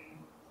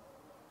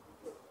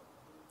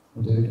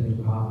උදේට මේ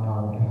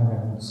භාවනාවට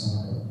හරගන්න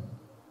උත්සාහ කරනවා.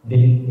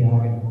 දෙහිත්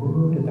ත්‍යාගයෙන්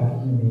පුරුවට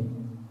දකින්න මේ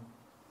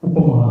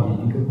උපමාවේ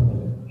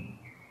දිගපළල.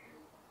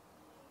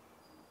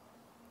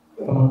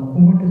 තමන්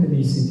කුමටද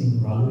මේ සිතින්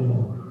රල්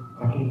වෙලා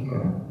කටයුතු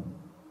කරන්නේ?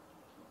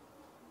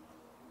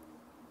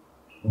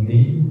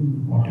 උදේ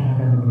වටහා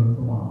ගන්න මේ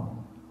උපමාව.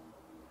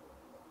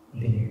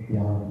 දෙහිත්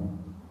ත්‍යාගයෙන්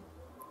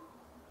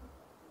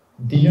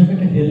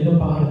දිනකට හෙළ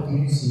පහර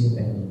 300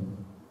 බැගින්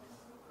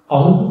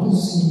අවුරුදු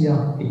 100ක්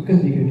එක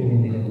දිගට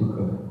විඳින දුක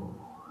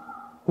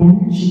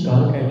පුංචි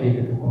කල්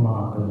කැටයකට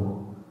උපමා කළොත්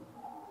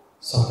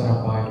සතර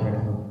පායට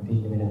වැටෙන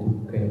තියෙන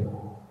දුක්ඛය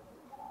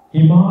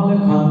හිමාල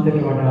කාන්තයට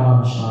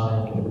වඩා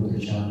විශාලයි කියලා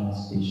බුදුරජාණන්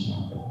වහන්සේ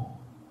දේශනා කළා.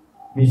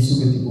 මේ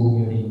සුගති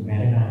භූමියේ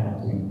මැරෙන අය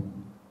අතරින්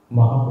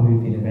මහ පොළොවේ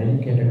තියෙන වැලි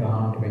කැට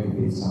ගන්නට වැඩි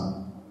පිරිසක්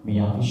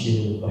මේ අතිශය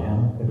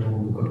භයානක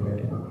දුකට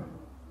වැටෙනවා.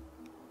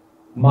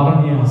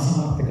 මරණය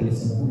අසාර්ථක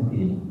ලෙස මුහුණ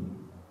දෙයි.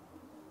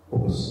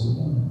 ඔබ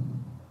සූදානම්.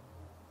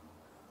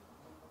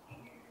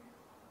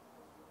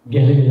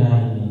 ගැලවිලා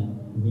ඉන්නේ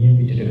නිය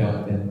පිටට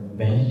ගත්ත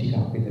වැලි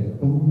ටිකක් විතර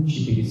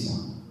පුංචි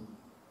පිරිසක්.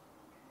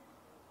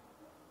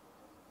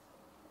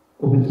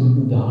 ඔබ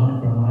දුන්නු දාන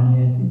ප්‍රමාණය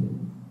ඇතිද?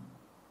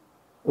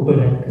 ඔබ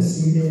රැක්ක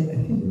සීලය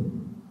ඇතිද?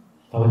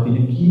 තව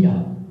දින කීයක්?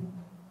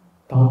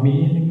 තව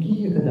මිලියන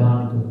කීයක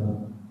දාන දුන්නා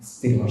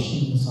ස්ථිර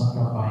වශයෙන්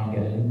සතර පායෙන්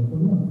ගැලවෙන්න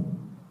පුළුවන්?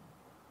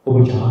 ඔබ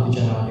ජාති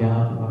ජරා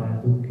ව්‍යාධි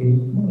මරණ දුක්ඛේ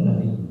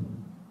ඉක්මවලාදී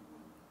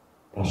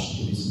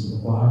ප්‍රශ්න විසඳු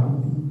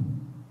වාග්දී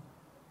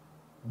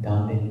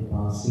දන් දෙන්න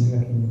පාසිල්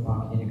රකින්න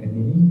පා කියන එක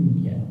නෙවෙයි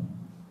කියන්නේ.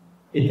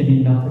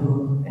 එතනින් නතර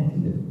වුණොත්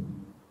ඇතිද?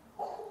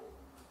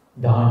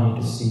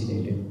 දානෙට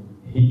සීලෙට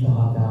හිත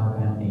හදා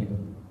ගන්න එක,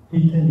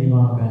 හිත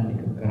නිවා ගන්න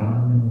එක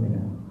කරන්න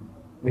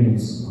වෙන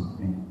විසුමක්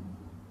නෑ.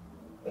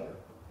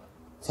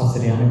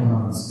 සසර යන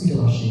ගමන් ස්ථිර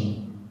වශයෙන්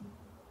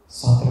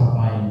සතර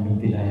පායෙන්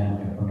මිදලා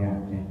යන්න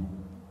ක්‍රමයක් නෑ.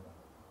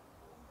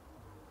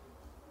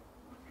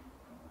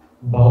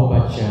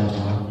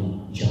 භවපච්චයාගේ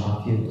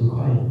ජාතිය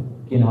දුකයි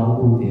කියන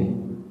අවබෝධය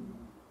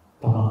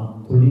තමන්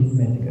තුළින්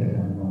නැති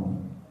කරගන්න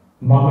ඕනේ.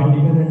 මම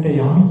නිවනට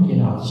යමි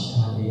කියන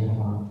අදිෂ්ඨානය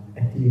හරහා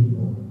ඇති වෙන්න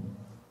ඕනේ.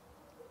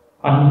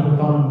 අනිත්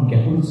තමන්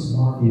ගැඹුරු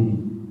සමාධියේදී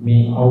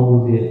මේ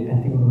අවබෝධය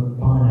ඇති වුණොත්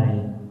පමණයි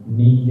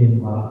නිින්දෙන්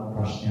වළක්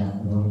ප්‍රශ්නයක්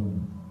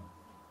නොවෙන්නේ.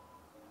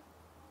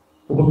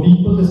 ඔබ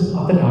පිටපොත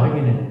අතට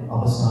අරගෙන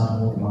අවසාන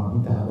මොහොතේ මම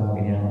හිත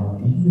හදාගෙන යනවා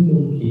දිව්‍ය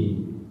ලෝකේ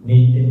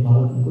නිින්දෙන්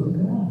වළක් මොකද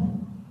කරන්නේ?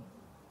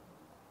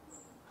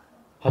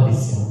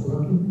 හදිස්සි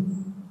අතුරකින්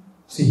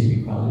සිහි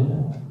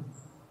විකල්ලා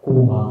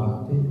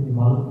කෝමාකත්තේ මල්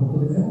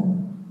මොකද කරන්නේ?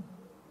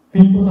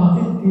 පිටපොත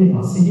අතේ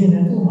තියෙන සිහිය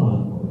නැතුව මල්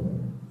මොකද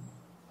කරන්නේ?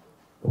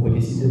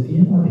 ඔබගේ සිත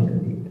තියෙනවා දෙක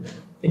දිගට.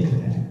 එක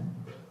තැන.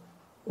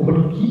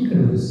 ඔබට කී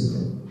කරද සිත?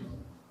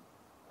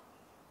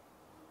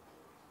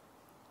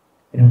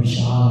 එන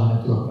විශාල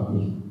නතුරක්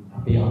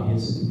අපේ ආභ්‍යන්තර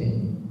සිතේ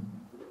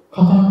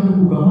කතා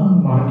කරපු ගමන්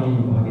මරණයේ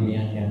විභාගේ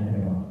ලියන්න යන්න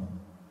වෙනවා.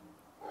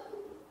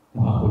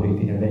 මහ පොළොවේ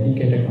තියෙන වැලි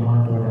කැට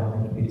ගන්නට වඩා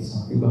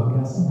පිරිසක් විභාගය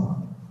අසනවා.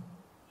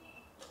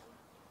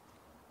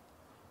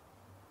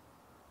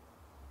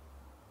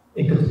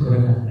 එකතු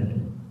කරගන්නට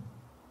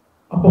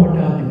අප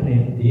වටා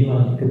තිබෙන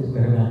දේවල් එකතු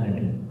කරගන්නට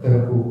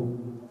කරපු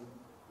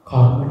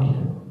කර්ම ටික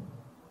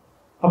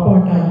අප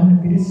වටා ඉන්න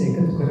පිරිස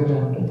එකතු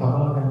කරගන්නට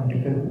තබා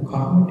ගන්නට කරපු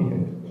කර්ම ටික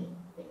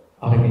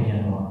අරගෙන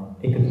යනවා.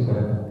 එකතු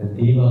කරගත්ත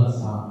දේවල්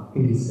සහ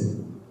පිරිස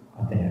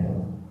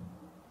අතහැරලා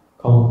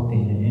කවුරුත්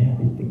ඉන්නේ නැහැ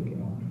අපිත් එක්ක.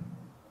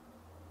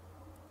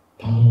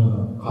 තනියම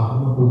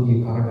කර්ම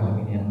පොදිය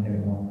කරගාගෙන යන්න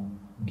වෙනවා,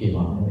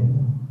 ගෙවන්න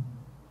වෙනවා.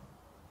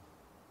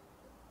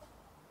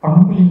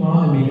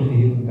 අනුපලිමාල මේක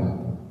තේරුම්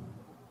ගත්තා.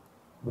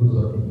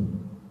 බුදුරජාණන්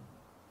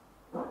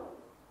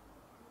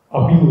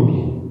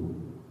අභියෝගය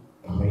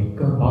තමයි එක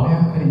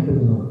භවයක් හරි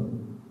ඉපදුණා.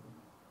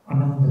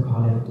 අනන්ත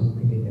කාලයක් දුක්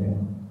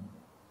විඳිනවා.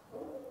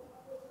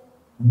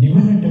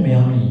 නිවනට යමි,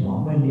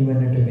 මම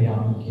නිවනට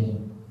යමි කියන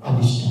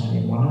අදිෂ්ඨානය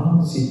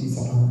මනෝන් සිටි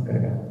සටහන්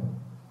කරගත්තා.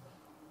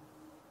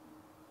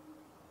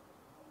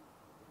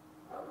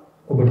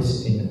 ඔබට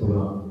සිතෙන්න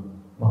පුළුවන්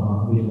මම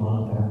අඟුලිමාල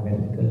තරම්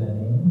වැඩ කළා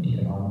නේ. ටික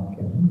රාමයක්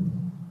යනවා.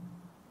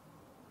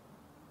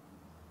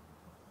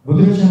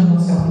 බුදුරජාණන්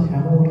වහන්සේ අපි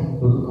හැමෝටම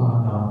පොදු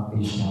කාරණා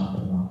දේශනා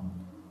කරනවා.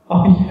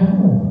 අපි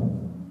හැමෝම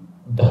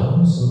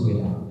ධර්ම සුරු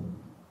වෙලා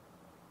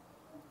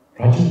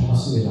රජු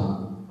පසු වෙලා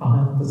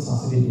අනන්ත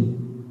සසරේදී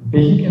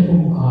බෙලි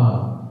කැපුම්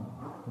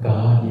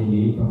ගාගිය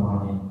ලේ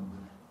ප්‍රමාණය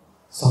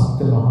සප්ත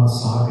මහා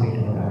සාගරයට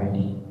වඩා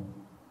වැඩි.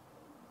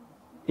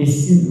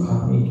 එසින්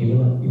කර්මයේ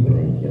කෙලවර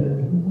ඉවරයි කියලා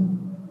කියනවා.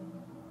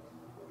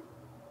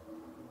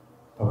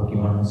 තව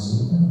කිවන්න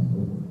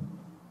සුදුසුද?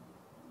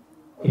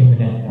 එහෙම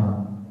නැත්නම්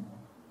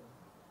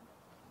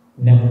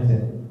නැවත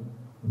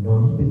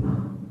නොනිපදී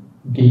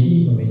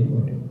ගෙවීම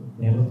වෙනුවට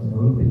නැවත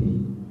නොනිපදී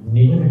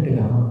නිවනට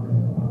ගමන්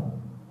කරනවා.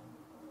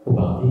 ඔබ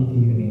අපේ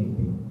තීරණය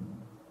වෙයි.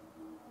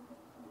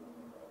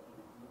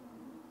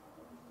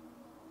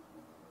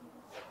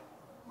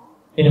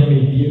 එනම්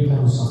මේ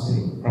බියකරු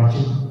සසරේ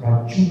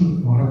රජු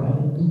මරගන්න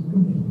දුක්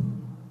වෙනවා.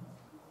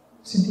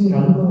 සිටි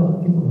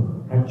රණබවක් තිබුණා.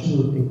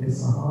 රජුත් එක්ක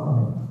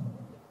සමානයි.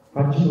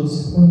 රජු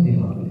සපන්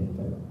දෙනවා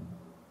කියලා.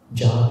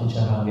 ජාති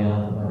ජරා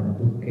ව්‍යාධි මරණ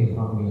දුක්ඛේ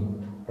හැමේ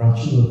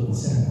රජු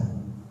ඉස්සරහ.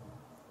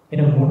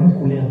 එනම් මොන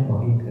කුලයක්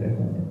වගේ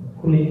කරගන්න.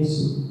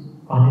 කුලේසු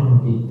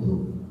අනිනුකිතු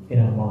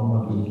එනම්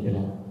මම්මගේ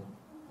කියලා.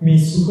 මේ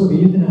සුඛ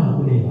වේදනා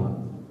කුලේවා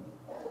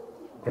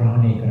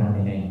ග්‍රහණය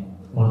කරන්නේ නැහැ.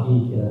 මගේ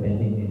කියලා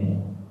බැඳෙන්නේ නැහැ.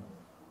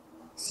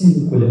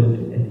 සීල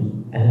කුලවලට ඇති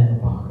ඇලෙන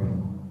පහ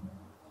කරනවා.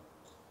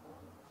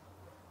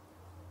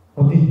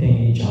 මොදින්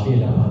තේ ජාතිය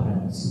ලබා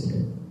ගන්න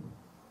සිදුක.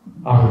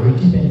 අර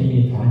රිටි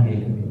බැඳීමේ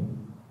තරංගයක මේ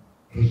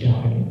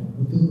රිටාගෙන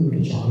මුතුන්ට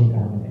ජාතිය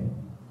ගන්න නැහැ.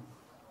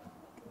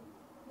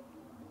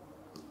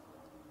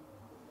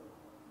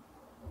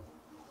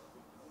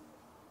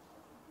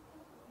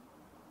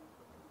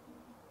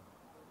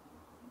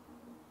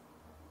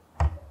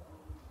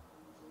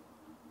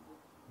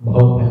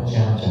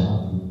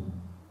 භවපච්චාචාති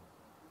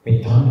මේ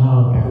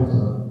තණ්හාව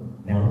පැවතුන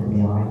නැවත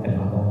මේ ආයතන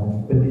හදාගන්න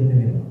ඉපදෙන්න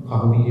වෙනවා.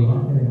 කරුණි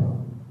ගෙවන්න වෙනවා.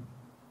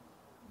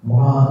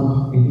 මහා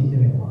දුක් විඳින්න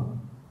වෙනවා.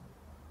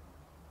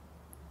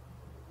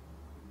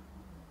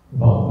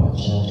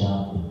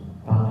 භවපච්චාචාති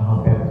තණ්හාව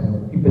පැවතුන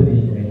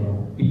ඉපදෙන්න වෙනවා.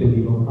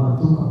 ඉපදීම මහා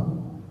දුක.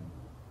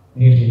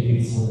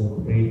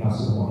 නිර්විතිසෝ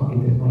ප්‍රේතසු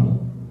මහකිතමයි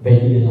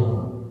වැඩි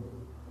වෙනවා.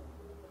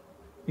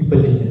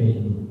 ඉපදෙන්න වෙන්නේ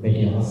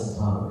වැඩි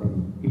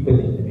අවස්ථාවකදී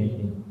ඉපදෙන්න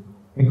වෙන්නේ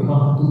මේක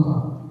මහා දුක.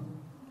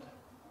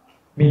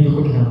 මේ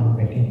දුකට නම්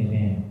වැටෙන්නේ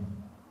නැහැ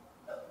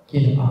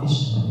කියන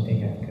අතිශයින්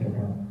දෙයක්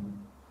කරගන්න.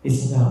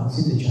 ඉස්ලා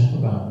සිත ජාත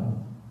ගන්න.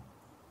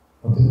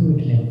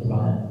 මොදුලට නැත්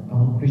බලන්න.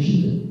 තම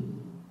ප්‍රසිද්ධ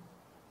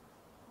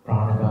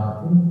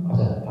ප්‍රාණඝාත,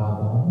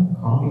 අදත්තාදාන,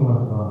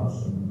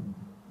 කාමීවර්ධවාදයෙන්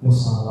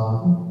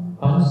මුසාවාද,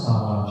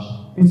 අනුසාවාච,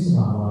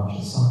 පිසුනාවාච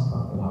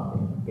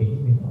සංකප්පලාපෙන්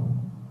වෙන්නවා.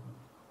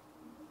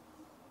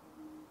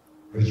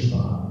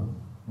 ඍජුවා,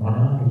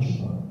 මනා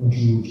ඍජුවා,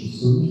 උජුචි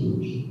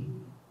සුජුචි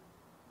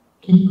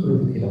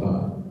කිකුරු කියලා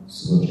බලන්න.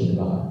 සුවචිත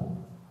බව,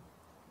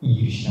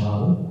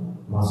 ඊර්ෂ්‍යාව,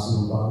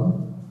 මාසුරු බව,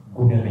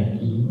 ගුණ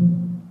මැකීම,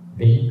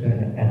 වෙන්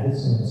කරන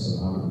ඇදසන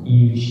ස්වභාව,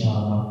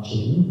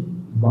 ඊර්ෂ්‍යාවච්චේ,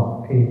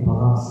 බක්කේ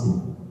පරාසය,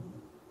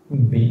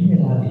 වෙන්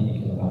වෙලා දෙන්නේ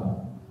කියලා බලන්න.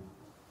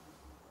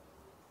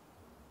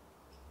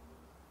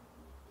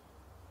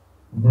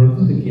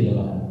 මෘදුද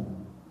කියලා බලන්න.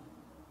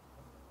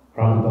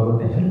 ප්‍රාණ බව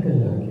දෙහල්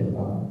කරලා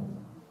කියලා බලන්න.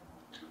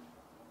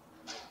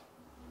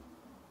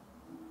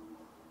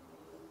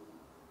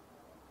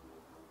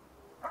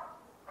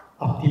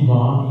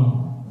 අතිමානී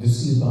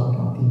දුස්සීලතාවට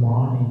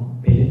අතිමානී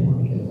පෙළෙනවා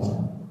කියලා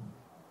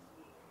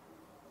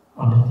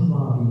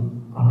බලන්න.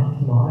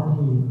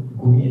 අනතිමානී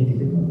ගුණය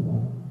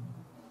තිබෙනවා.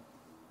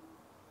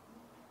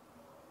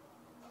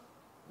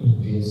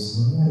 ඉන්ද්‍රිය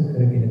සංවර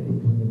කරගෙන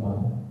තිබෙන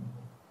බලන්න.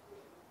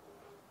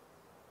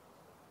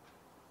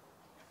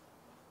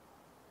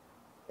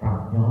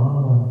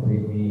 ප්‍රඥාවන්ත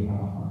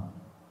වේහා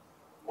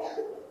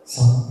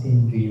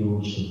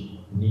සම්පේන්ද්‍රියෝච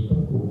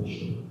නිපකෝච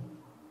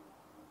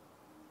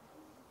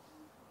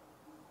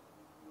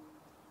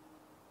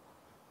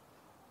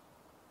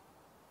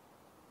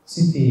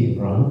සිතේ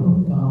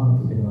රාගතාව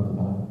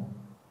තිබෙනවා.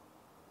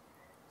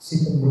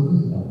 සිත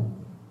මෘදුතා.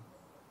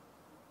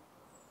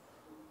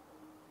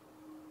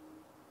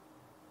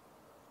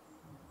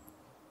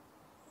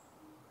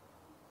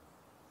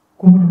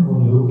 කුමන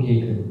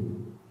ලෝකයක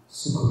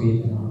සුඛ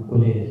වේදනා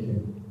කුලයට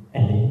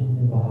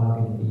ඇලෙන්න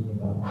බලාගෙන ඉන්න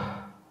බව.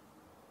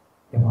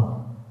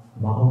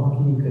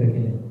 මමකී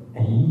කරගෙන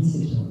ඇලී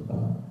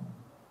සිටිනවා.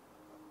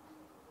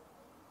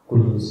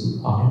 කුලේසු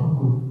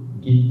අනංකු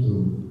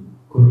ගිත්තු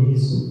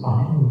කුලේසු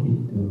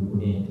අනනුකිතු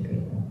ගුණයට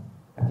කරන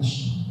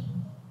අතිශය.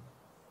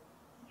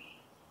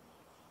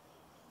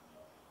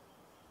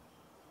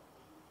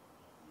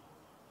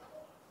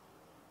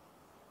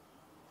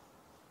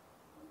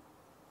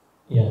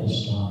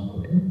 යදිෂ්ඨාන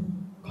කොට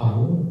කය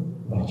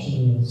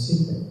වචනය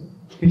සිත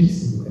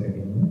පිරිසිදු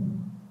කරගෙන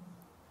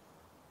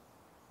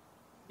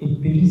ඒ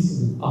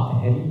පිරිසිදු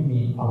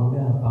අතහැරීමේ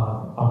අව්‍යාපාද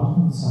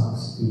අවිහිංසා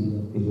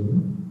සිදුවීම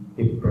පිළිබඳ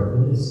ඒ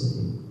ප්‍රබල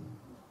සිතේ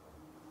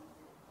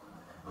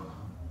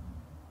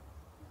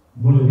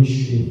මුළු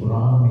විශ්වයේ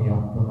පුරාම මේ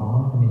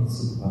අප්‍රමාණික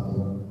සිත්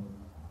පතරන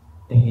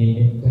දැන්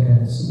මේ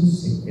මෙතන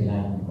සුදුසුක්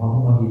වෙලා මම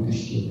වගේ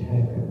දෘෂ්ටිය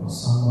පැහැර කරන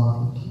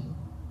සම්මාදිට්ඨිය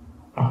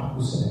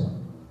අටකුසල.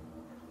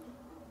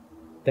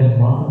 දැන්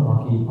මම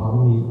වගේ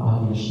පෞලී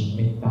ආදී වශයෙන්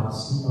මෙත්තා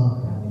සීමා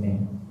කරන්නේ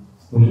නැහැ.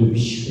 මුළු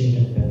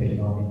විශ්වයට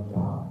පැතිරෙනවා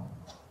මෙත්තා.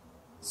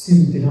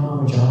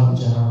 සින්තිනාම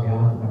ජාති ජරා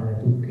ව්‍යාධි මරණ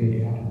දුක්ඛයට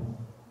යට.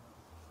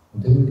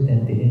 දුක්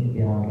දැන් දෙන්නේ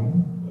පියාගෙන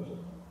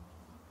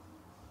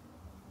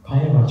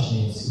කය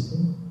වචනේ සිට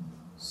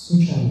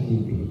සුචරිතී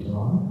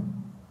පිටවා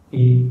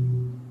ඒ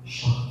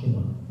ශක්තිම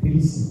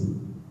පිළිසිදු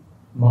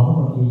මම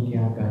වගේ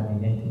කියා ගන්නේ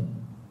නැති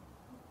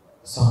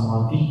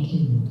සම්මා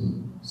දිට්ඨිය මුතු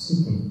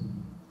සිටින්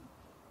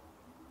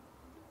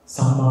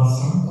සම්මා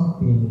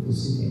සංකප්පේ මුතු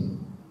සිටින්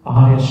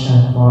ආර්ය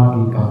ශ්‍රාවක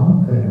මාර්ගී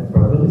ගමන් කරන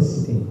ප්‍රබල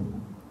සිටින්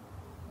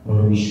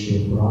මුළු විශ්වය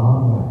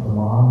පුරාම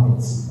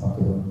ප්‍රමාණිත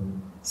සිතතුරු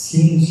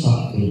සියලු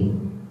ශක්තිය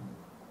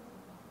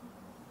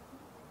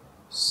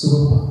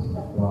සුවපත්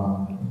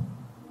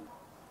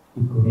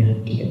ඉක්ුණියක්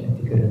ටික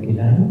ඇති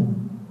කරගෙනයි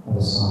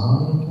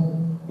අවසානයට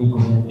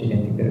ඉක්ුණියක් ටික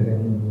ඇති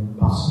කරගෙන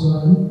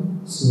පසුවයි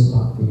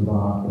සුවපත්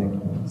වේවා කියලා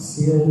කියන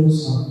සියලු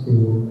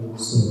සත්‍යෝ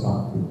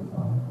සුවපත් වේවා.